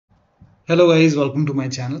Hello guys, welcome to my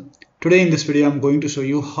channel. Today in this video I'm going to show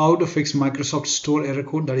you how to fix Microsoft Store error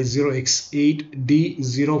code, that is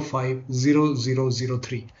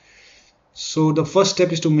 0x8D050003. So the first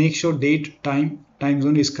step is to make sure date, time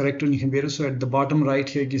zone is correct on your computer. So at the bottom right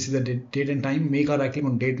here you can see the date and time. Make a right click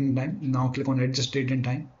on date and time. Now click on adjust date and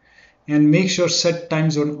time. And make sure set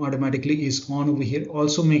time zone automatically is on over here.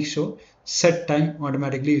 Also make sure set time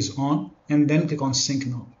automatically is on and then click on sync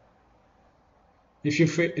now. If you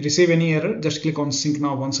receive any error, just click on sync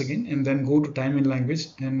now once again and then go to time and language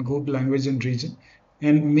and go to language and region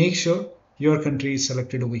and make sure your country is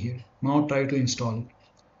selected over here. Now try to install it.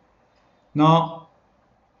 Now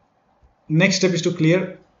next step is to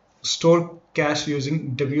clear store cache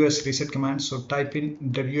using wsreset command. So type in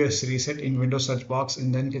wsreset in Windows search box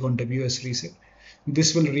and then click on wsreset.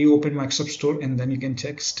 This will reopen Microsoft Store and then you can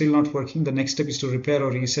check. Still not working. The next step is to repair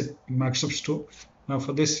or reset Microsoft Store. Now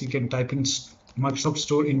for this you can type in Microsoft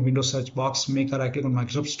Store in Windows search box, make a right click on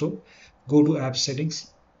Microsoft Store, go to app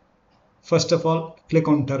settings. First of all, click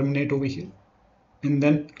on terminate over here and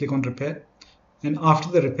then click on repair. And after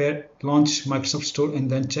the repair, launch Microsoft Store and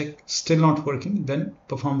then check. Still not working, then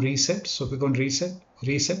perform reset. So click on reset.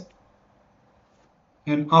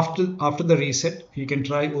 And after the reset, you can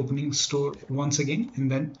try opening Store once again and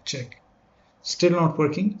then check. Still not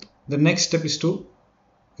working. The next step is to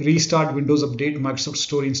restart Windows Update, Microsoft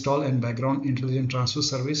Store install and background intelligent transfer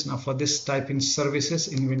service. Now for this, type in services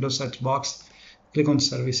in Windows search box, click on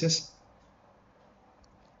services.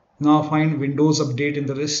 Now find Windows Update in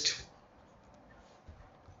the list.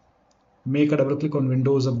 Make a double click on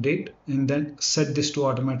Windows Update and then set this to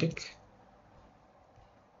automatic.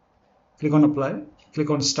 Click on apply, click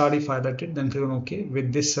on start if highlighted, then click on OK.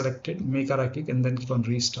 With this selected, make a right click and then click on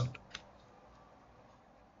restart.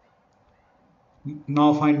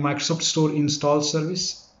 Now find Microsoft Store install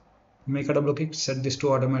service, make a double click, set this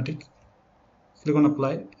to automatic, click on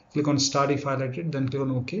apply, click on start if highlighted, then click on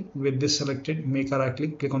OK. With this selected, make a right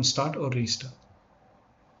click, click on start or restart.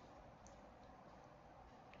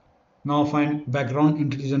 Now find background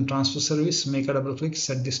intelligent transfer service, make a double click,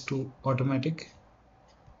 set this to automatic,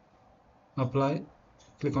 apply,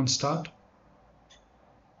 click on start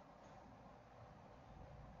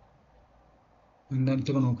and then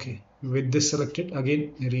click on OK. With this selected,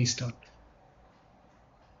 again restart.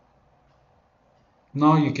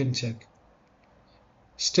 Now you can check.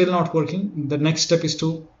 Still not working. The next step is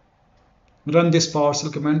to run this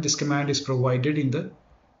Powershell command. This command is provided in the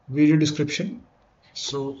video description.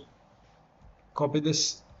 So copy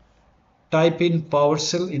this, type in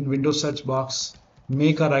Powershell in Windows search box,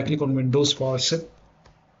 make a right click on Windows Powershell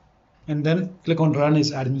and then click on run as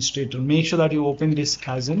administrator. Make sure that you open this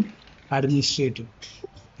as an administrator.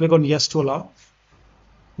 Click on yes to allow,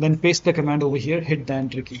 then paste the command over here, hit the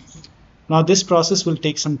enter key. Now this process will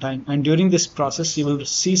take some time and during this process you will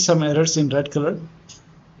see some errors in red color.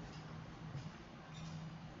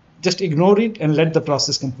 Just ignore it and let the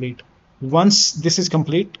process complete. Once this is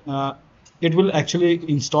complete, it will actually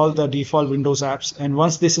install the default Windows apps, and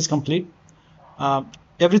once this is complete,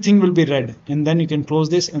 everything will be red and then you can close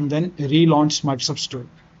this and then relaunch Microsoft Store.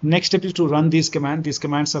 Next step is to run these commands. These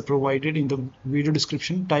commands are provided in the video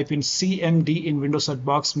description. Type in cmd in Windows search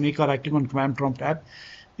box, make a right click on command prompt app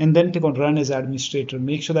and then click on run as administrator.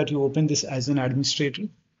 Make sure that you open this as an administrator.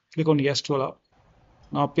 Click on yes to allow.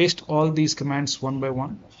 Now paste all these commands one by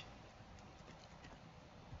one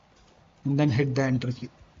and then hit the enter key.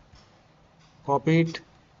 Copy it,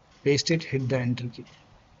 paste it, hit the enter key.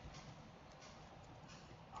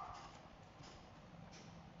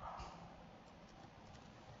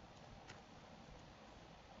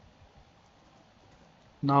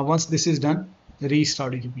 Now once this is done,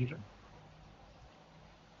 restart your computer.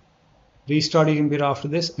 Restart your computer after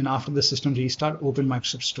this, and after the system restart, open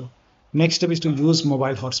Microsoft Store. Next step is to use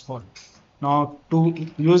mobile hotspot. Now to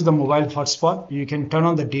use the mobile hotspot, you can turn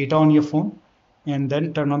on the data on your phone and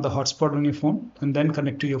then turn on the hotspot on your phone and then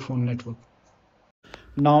connect to your phone network.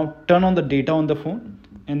 Now turn on the data on the phone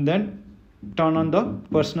and then turn on the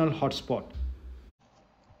personal hotspot.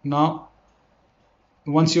 Now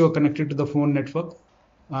once you are connected to the phone network,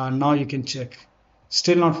 now you can check.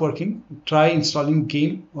 Still not working. Try installing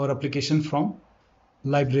game or application from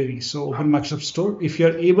library. So open Microsoft Store. If you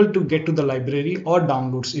are able to get to the library or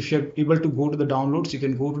downloads, if you're able to go to the downloads, you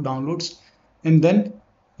can go to downloads and then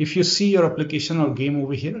if you see your application or game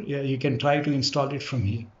over here, you can try to install it from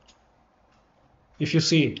here. If you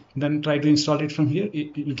see it, then try to install it from here.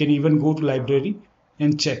 You can even go to library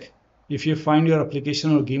and check. If you find your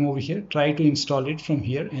application or game over here, try to install it from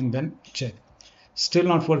here and then check. Still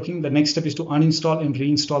not working. The next step is to uninstall and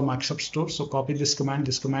reinstall Microsoft Store. So copy this command.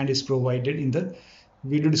 This command is provided in the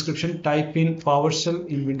video description, type in PowerShell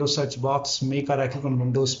in Windows search box, make a right click on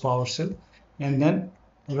Windows PowerShell, and then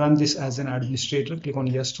run this as an administrator. Click on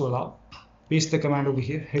yes to allow. Paste the command over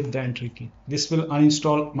here, hit the enter key. This will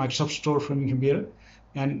uninstall Microsoft Store from your computer,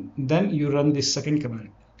 and then you run this second command.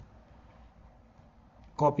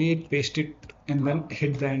 Copy it, paste it, and then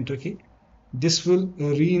hit the enter key. This will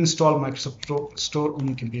reinstall Microsoft Store on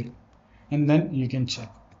your computer, and then you can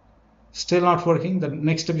check. Still not working. The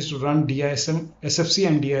next step is to run sfc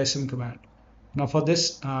and dism command. Now for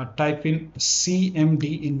this, type in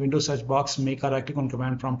cmd in Windows search box, make a right click on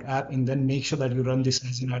command prompt app, and then make sure that you run this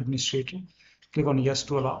as an administrator. Click on yes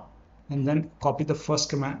to allow, and then copy the first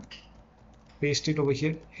command, paste it over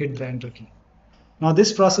here, hit the enter key. Now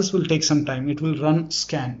this process will take some time. It will run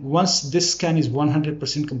scan. Once this scan is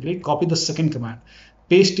 100% complete, copy the second command,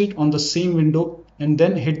 paste it on the same window, and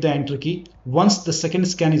then hit the enter key. Once the second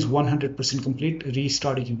scan is 100% complete,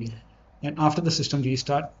 restart your computer. And after the system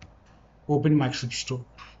restart, open Microsoft Store.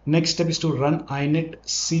 Next step is to run inet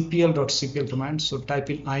cpl.cpl command. So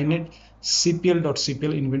type in inet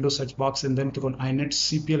cpl.cpl in Windows search box, and then click on inet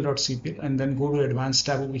cpl.cpl, and then go to advanced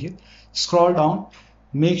tab over here. Scroll down.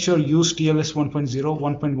 Make sure use TLS 1.0,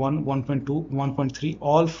 1.1, 1.2, 1.3.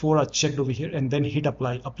 All four are checked over here, and then hit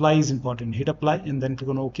apply. Apply is important. Hit apply, and then click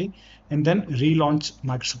on OK, and then relaunch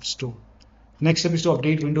Microsoft Store. Next step is to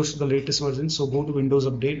update Windows to the latest version. So go to Windows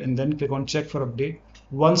Update, and then click on check for update.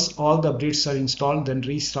 Once all the updates are installed, then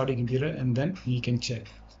restart your computer, and then you can check.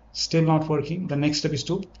 Still not working. The next step is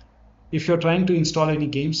to, if you're trying to install any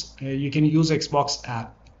games, you can use Xbox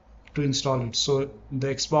app to install it. So the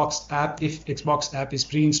Xbox app, if Xbox app is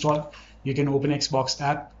pre-installed, you can open Xbox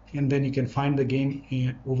app, and then you can find the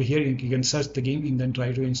game over here. You can search the game and then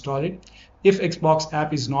try to install it. If Xbox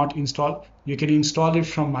app is not installed, you can install it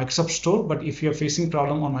from Microsoft Store. But if you're facing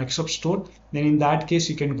problem on Microsoft Store, then in that case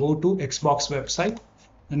you can go to Xbox website,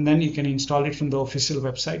 and then you can install it from the official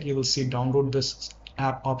website. You will see download this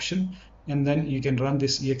app option, and then you can run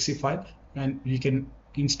this exe file, and you can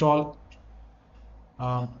install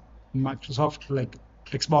Microsoft like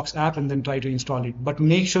Xbox app, and then try to install it. But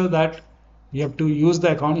make sure that you have to use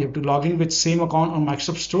the account. You have to log in with same account on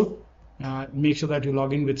Microsoft Store. Make sure that you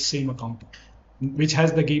log in with same account which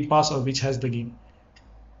has the game pass or which has the game,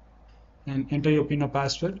 and enter your PIN or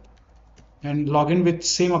password, and log in with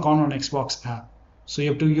same account on Xbox app. So you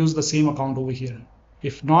have to use the same account over here.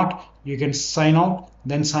 If not, you can sign out,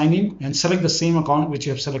 then sign in, and select the same account which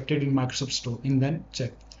you have selected in Microsoft Store, and then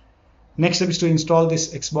check. Next step is to install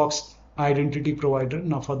this Xbox identity provider.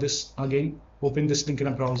 Now for this, again, open this link in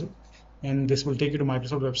a browser, and this will take you to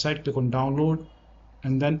Microsoft website. Click on download,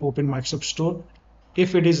 and then open Microsoft Store.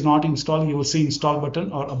 If it is not installed, you will see install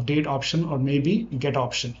button or update option, or maybe get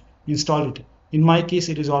option. Install it. In my case,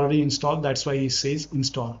 it is already installed. That's why it says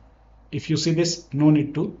install. If you see this, no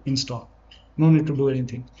need to install. No need to do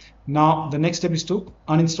anything. Now the next step is to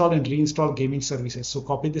uninstall and reinstall gaming services. So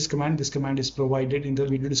copy this command. This command is provided in the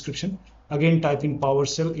video description. Again, type in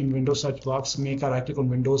PowerShell in Windows search box, make a right click on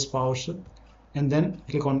Windows PowerShell, and then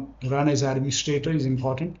click on run as administrator is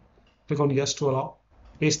important. Click on yes to allow.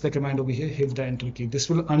 Paste the command over here, hit the enter key. This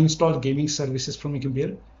will uninstall gaming services from your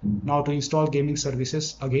computer. Now to install gaming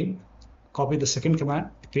services, again, copy the second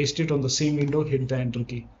command, paste it on the same window, hit the enter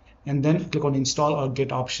key, and then click on install or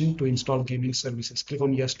get option to install gaming services. Click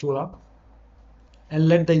on yes to allow, and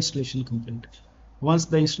let the installation complete. Once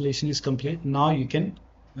the installation is complete, now you can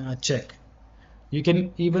check. You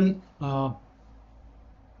can even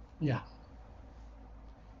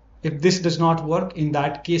if this does not work, in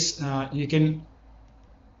that case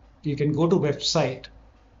you can go to website,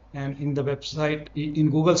 and in the website,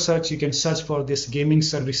 in Google search, you can search for this gaming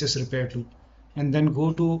services repair tool, and then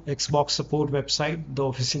go to Xbox support website, the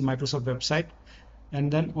official Microsoft website,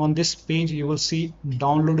 and then on this page you will see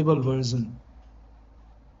downloadable version.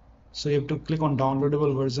 So you have to click on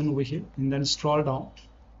downloadable version over here, and then scroll down.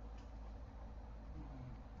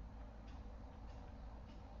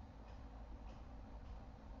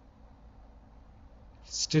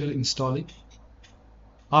 Still installing.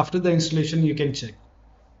 After the installation, you can check.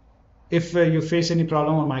 If you face any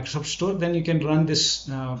problem on Microsoft Store, then you can run this.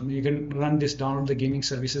 Download the gaming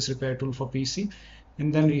services repair tool for PC,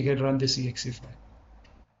 and then you can run this exe file.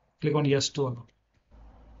 Click on yes to allow,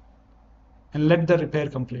 and let the repair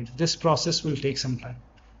complete. This process will take some time,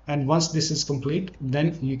 and once this is complete,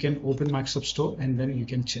 then you can open Microsoft Store, and then you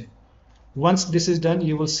can check. Once this is done,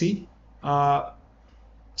 you will see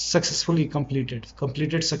successfully completed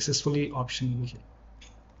successfully option over here.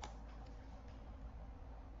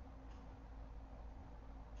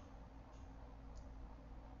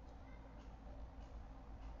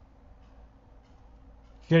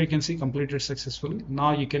 Here you can see completed successfully.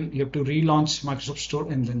 Now you have to relaunch Microsoft Store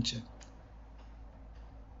and then check.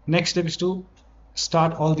 Next step is to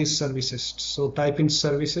start all these services. So type in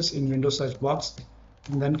services in Windows search box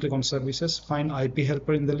and then click on services, find IP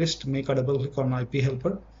helper in the list, make a double click on IP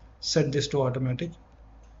helper, set this to automatic,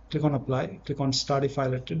 click on apply, click on start if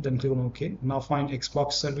highlighted, then click on OK. Now find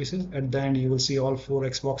Xbox services. At the end you will see all 4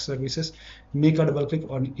 Xbox services. Make a double click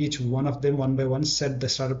on each one of them one by one, set the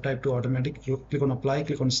startup type to automatic, click on apply,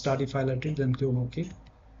 click on start if highlighted, then click on OK.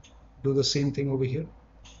 Do the same thing over here,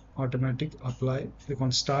 automatic, apply, click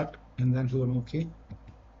on start and then click on OK.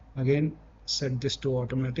 Again set this to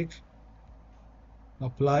automatic,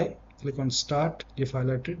 apply, click on start if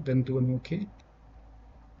highlighted, then click on OK.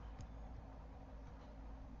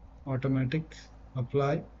 Automatic,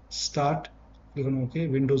 apply, start, click on OK.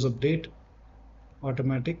 Windows update,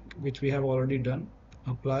 automatic, which we have already done,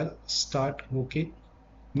 apply, start, OK.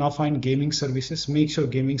 Now find gaming services, make sure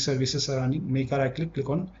gaming services are running, make a right click, click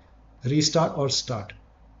on restart or start.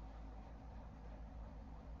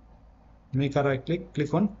 Make a right click,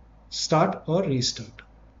 click on start or restart.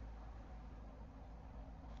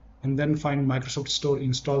 And then find Microsoft Store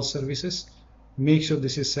install services, make sure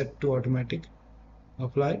this is set to automatic,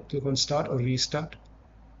 apply, click on start or restart,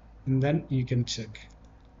 and then you can check.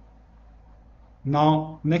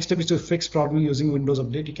 Now next step is to fix problem using Windows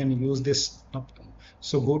Update. You can use this up.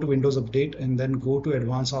 So go to Windows Update and then go to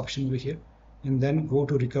advanced option over here and then go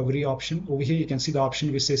to recovery option. Over here you can see the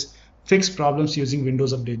option which says fix problems using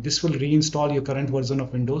Windows Update. This will reinstall your current version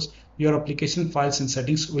of Windows. Your application files and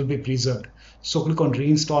settings will be preserved. So click on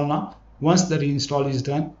reinstall now. Once the reinstall is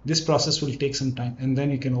done, this process will take some time and then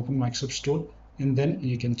you can open Microsoft Store and then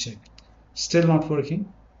you can check. Still not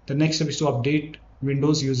working. The next step is to update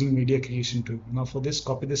Windows using media creation tool. Now for this,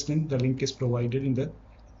 copy this link. The link is provided in the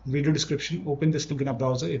video description. Open this link in a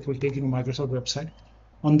browser. It will take you to Microsoft website.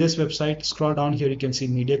 On this website, scroll down here, you can see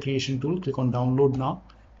media creation tool. Click on download now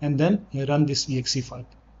and then run this exe file.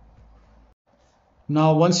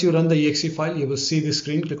 Now once you run the exe file, you will see this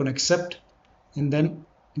screen. Click on accept and then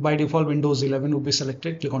by default Windows 11 will be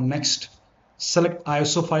selected. Click on next. Select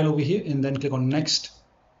ISO file over here and then click on next.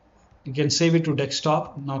 You can save it to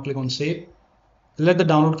desktop. Now click on save. Let the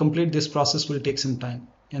download complete. This process will take some time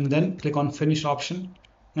and then click on finish option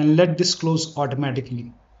and let this close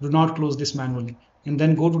automatically. Do not close this manually and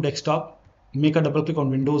then go to desktop, make a double click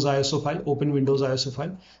on Windows ISO file, open Windows ISO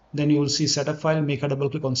file, then you will see setup file, make a double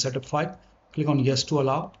click on setup file, click on yes to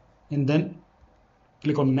allow and then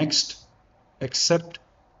click on next, accept,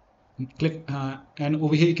 click and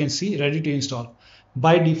over here you can see ready to install.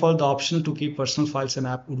 By default the option to keep personal files and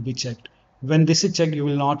app would be checked. When this is checked, you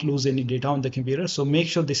will not lose any data on the computer, so make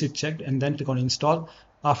sure this is checked and then click on install.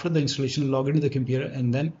 After the installation, log into the computer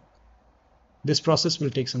and then this process will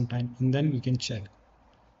take some time and then you can check.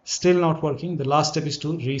 Still not working. The last step is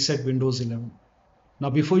to reset Windows 11. Now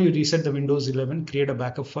before you reset the Windows 11, create a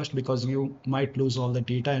backup first because you might lose all the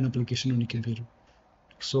data and application on your computer.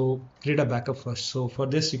 So create a backup first. So for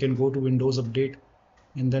this you can go to Windows Update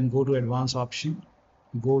and then go to advanced option,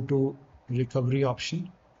 go to recovery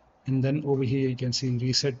option and then over here you can see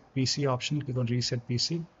reset PC option, click on reset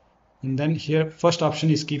PC and then here first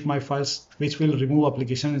option is keep my files, which will remove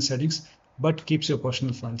application and settings but keeps your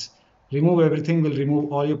personal files. Remove everything will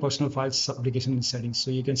remove all your personal files, application and settings. So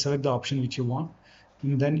you can select the option which you want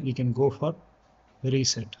and then you can go for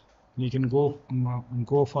reset. You can go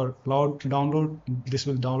for cloud download. This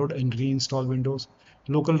will download and reinstall Windows.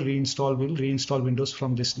 Local reinstall will reinstall Windows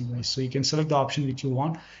from this device. So you can select the option which you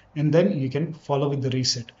want and then you can follow with the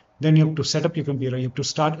reset. Then you have to set up your computer. You have to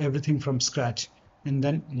start everything from scratch and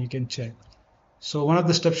then you can check. So one of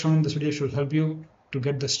the steps shown in this video should help you to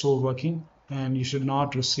get the store working and you should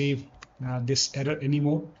not receive this error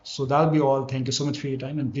anymore. So that'll be all. Thank you so much for your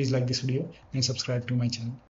time and please like this video and subscribe to my channel.